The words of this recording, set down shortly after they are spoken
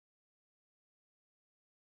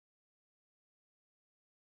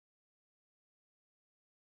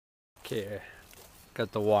Okay,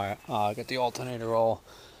 got the wire. Got the alternator all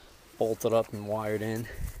bolted up and wired in.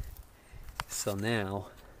 So now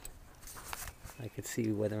I can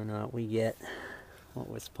see whether or not we get what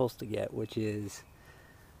we're supposed to get, which is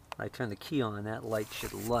when I turn the key on, that light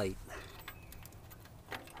should light.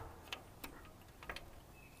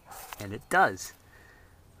 And it does.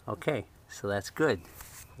 Okay, so that's good.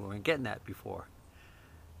 We weren't getting that before.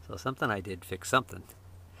 So something I did fix something.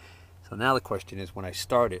 So now the question is, when I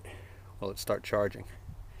start it, will it start charging?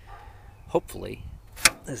 Hopefully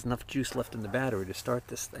there's enough juice left in the battery to start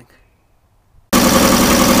this thing.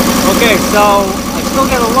 Okay, so I still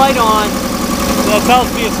got a light on, so that tells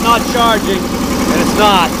me it's not charging, and it's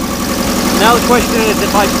not. Now the question is,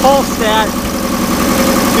 if I pulse that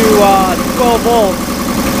to 12 volts,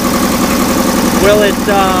 will it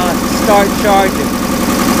start charging?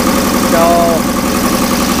 So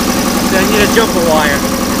I need a jumper wire.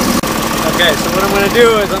 Okay, so what I'm going to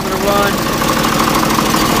do is I'm going to run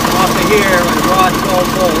off of here and raw 12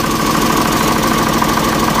 volts.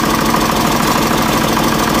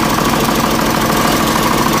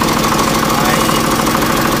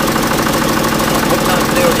 Hooked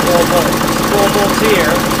onto there with 12 volts. 12 volts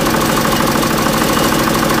here.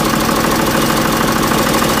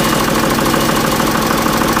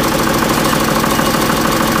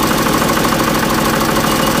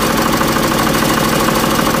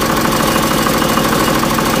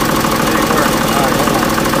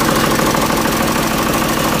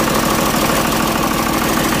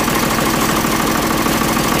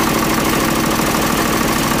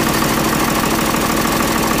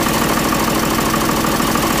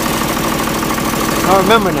 I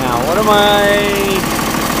remember now. How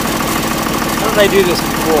did I do this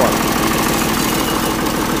before?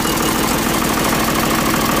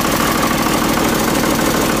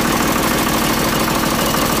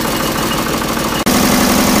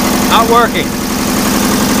 Not working.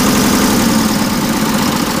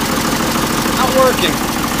 Not working.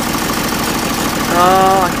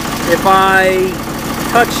 If I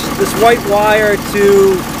touch this white wire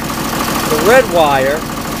to the red wire,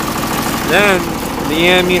 then the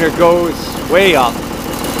ammeter goes way up.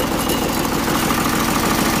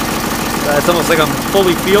 So it's almost like I'm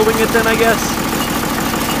fully fielding it then, I guess.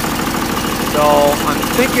 So I'm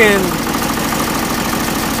thinking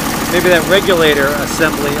maybe that regulator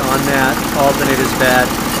assembly on that alternator is bad.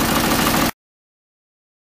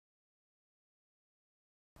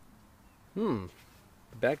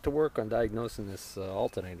 Back to work on diagnosing this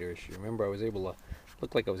alternator issue. Remember,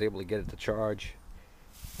 looked like I was able to get it to charge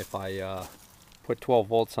if I put 12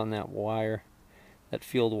 volts on that wire, that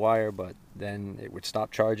field wire, but then it would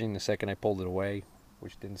stop charging the second I pulled it away,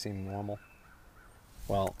 which didn't seem normal.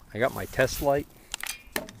 Well, I got my test light.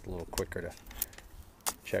 It's a little quicker to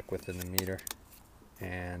check within the meter,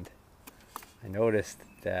 and I noticed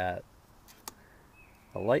that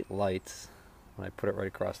the light lights when I put it right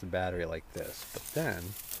across the battery like this, but then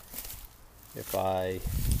if I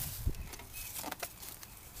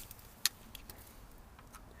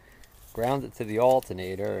ground it to the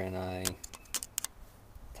alternator and I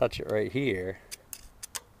touch it right here,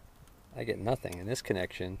 I get nothing. And this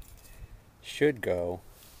connection should go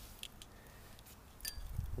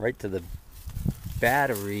right to the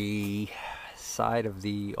battery side of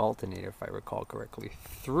the alternator, if I recall correctly,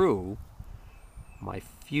 through my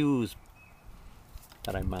fuse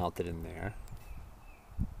that I mounted in there.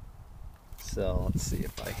 So let's see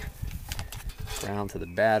if I ground to the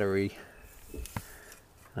battery.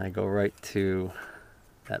 I go right to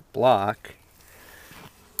that block.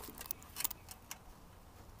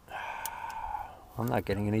 I'm not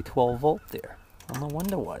getting any 12 volt there. No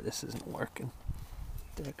wonder why this isn't working.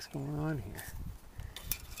 What the heck's going on here?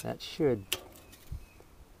 That should...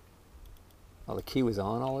 Oh, the key was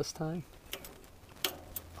on all this time?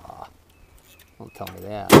 Ah, don't tell me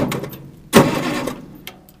that.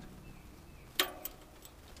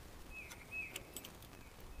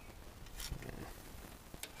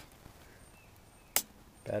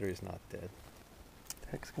 Battery's not dead. What the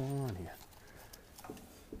heck's going on here?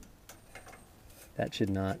 That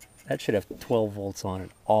should have 12 volts on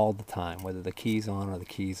it all the time, whether the key's on or the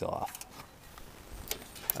key's off.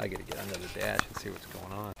 I gotta get under the dash and see what's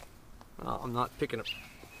going on. Well, I'm not picking up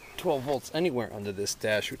 12 volts anywhere under this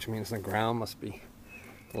dash, which means the ground must be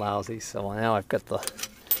lousy. So now I've got the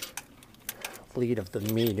lead of the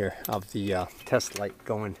meter, of the test light,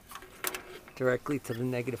 going directly to the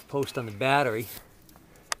negative post on the battery.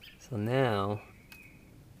 So now,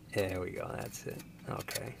 there we go, that's it.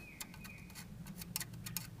 Okay.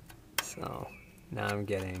 So now I'm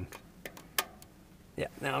getting,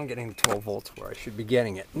 now I'm getting 12 volts where I should be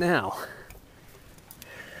getting it. Now,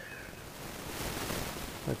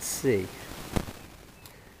 Let's see.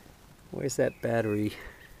 Where's that battery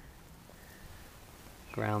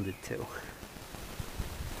grounded to?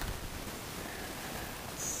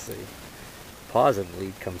 Let's see. Positive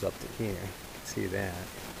lead comes up to here. You can see that.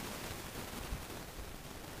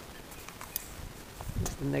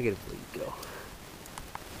 Where's the negative lead go?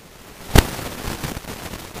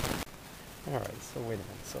 Alright, so wait a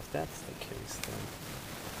minute. So if that's the case, then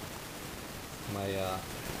my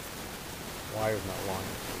wire's not long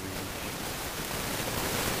enough to reach.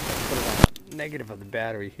 Put it on the negative of the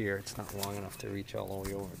battery here. It's not long enough to reach all the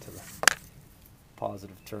way over to the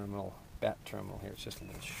positive terminal, bat terminal here. It's just a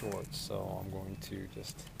little short, so I'm going to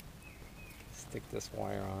just stick this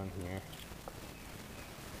wire on here.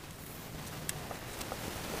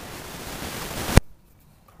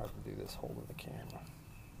 Hard to do this holding the camera.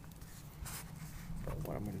 But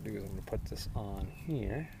what I'm going to do is I'm going to put this on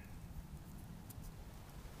here.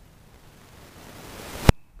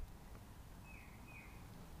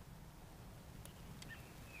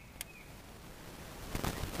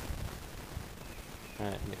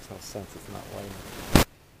 Alright, makes no sense, it's not lighting.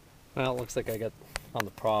 Well, it looks like I got, on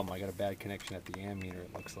the problem, I got a bad connection at the ammeter,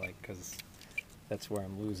 it looks like, because that's where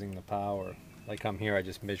I'm losing the power. Like I'm here, I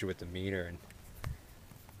just measure with the meter, and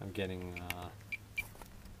I'm getting, what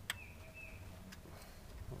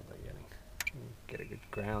was I getting? Get a good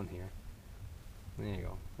ground here. There you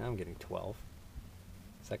go. Now I'm getting 12.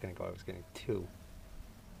 A second ago I was getting 2.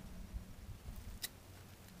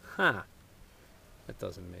 Huh. That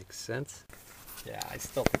doesn't make sense. Yeah, I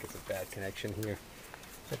still think it's a bad connection here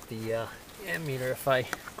at the ammeter. If I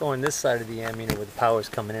go on this side of the ammeter where the power's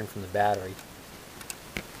coming in from the battery,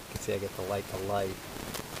 you can see I get the light to light.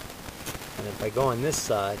 And if I go on this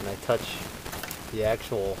side and I touch the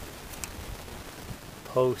actual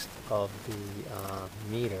post of the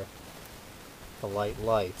meter, the light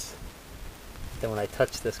lights. Then when I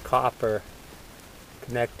touch this copper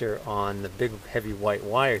connector on the big heavy white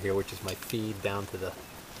wire here, which is my feed down to the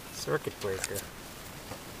circuit breaker,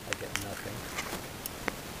 I get nothing.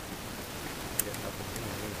 I get nothing in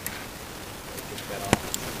here. Take that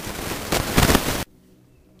off.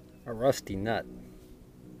 A rusty nut.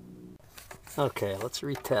 Okay, let's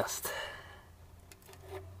retest.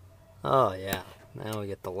 Oh yeah, now we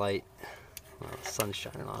get the light. Well, the sun's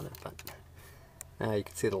shining on it, but now you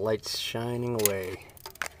can see the light's shining away.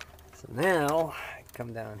 So now I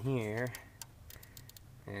come down here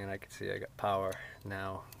and I can see I got power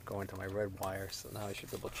now going to my red wire, so now I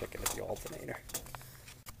should be able to check it at the alternator.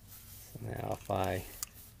 So now if I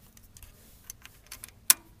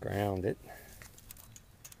ground it,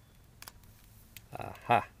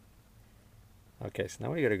 aha. Okay, so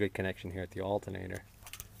now we got a good connection here at the alternator.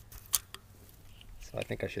 So I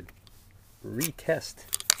think I should retest.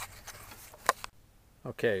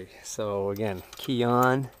 Okay, so again, key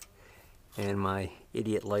on, and my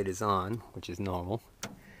idiot light is on, which is normal.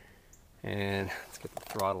 And let's get the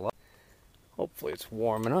throttle up. Hopefully it's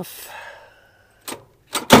warm enough.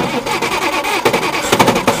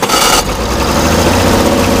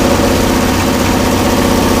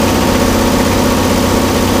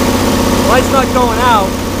 Light's not going out,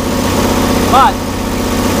 but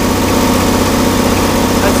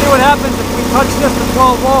let's see what happens if we touch this to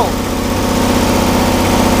 12 volts.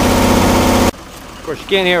 Of course, you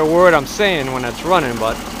can't hear a word I'm saying when it's running,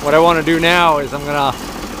 but what I want to do now is I'm going to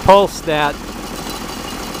pulse that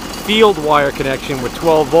field wire connection with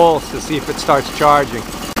 12 volts to see if it starts charging.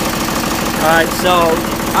 Alright, so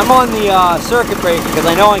I'm on the circuit breaker because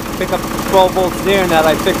I know I can pick up 12 volts there, and that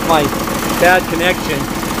I fixed my bad connection.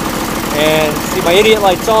 And see, my idiot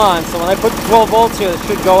light's on, so when I put 12 volts here, it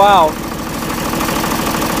should go out.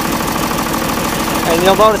 And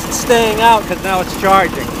you'll notice it's staying out because now it's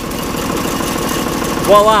charging.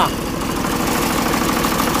 Voila!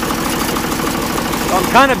 So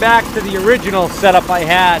I'm kind of back to the original setup I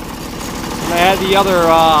had when I had the other,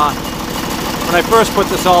 when I first put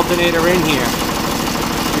this alternator in here,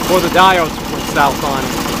 before the diodes went south on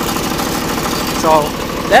it. So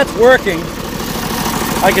that's working.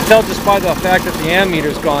 I can tell just by the fact that the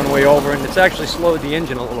ammeter's gone way over, and it's actually slowed the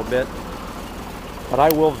engine a little bit. But I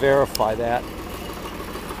will verify that.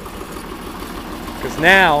 Because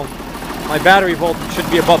now, my battery voltage should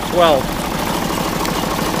be above 12.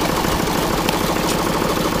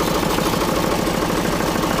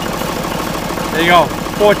 There you go,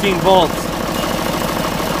 14 volts.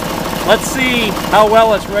 Let's see how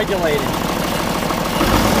well it's regulating.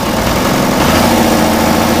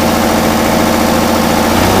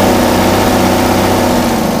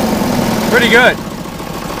 Pretty good.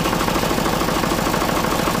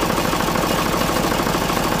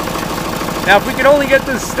 Now if we could only get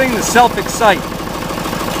this thing to self-excite.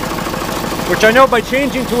 which I know by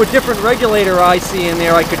changing to a different regulator IC in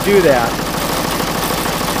there I could do that.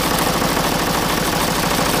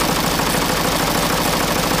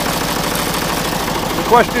 The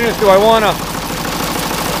question is, do I want to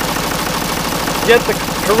get the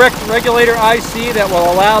correct regulator IC that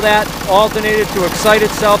will allow that alternator to excite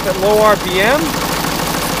itself at low RPM,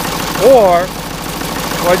 or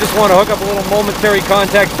do I just want to hook up a little momentary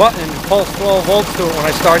contact button and pulse 12 volts to it when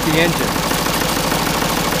I start the engine?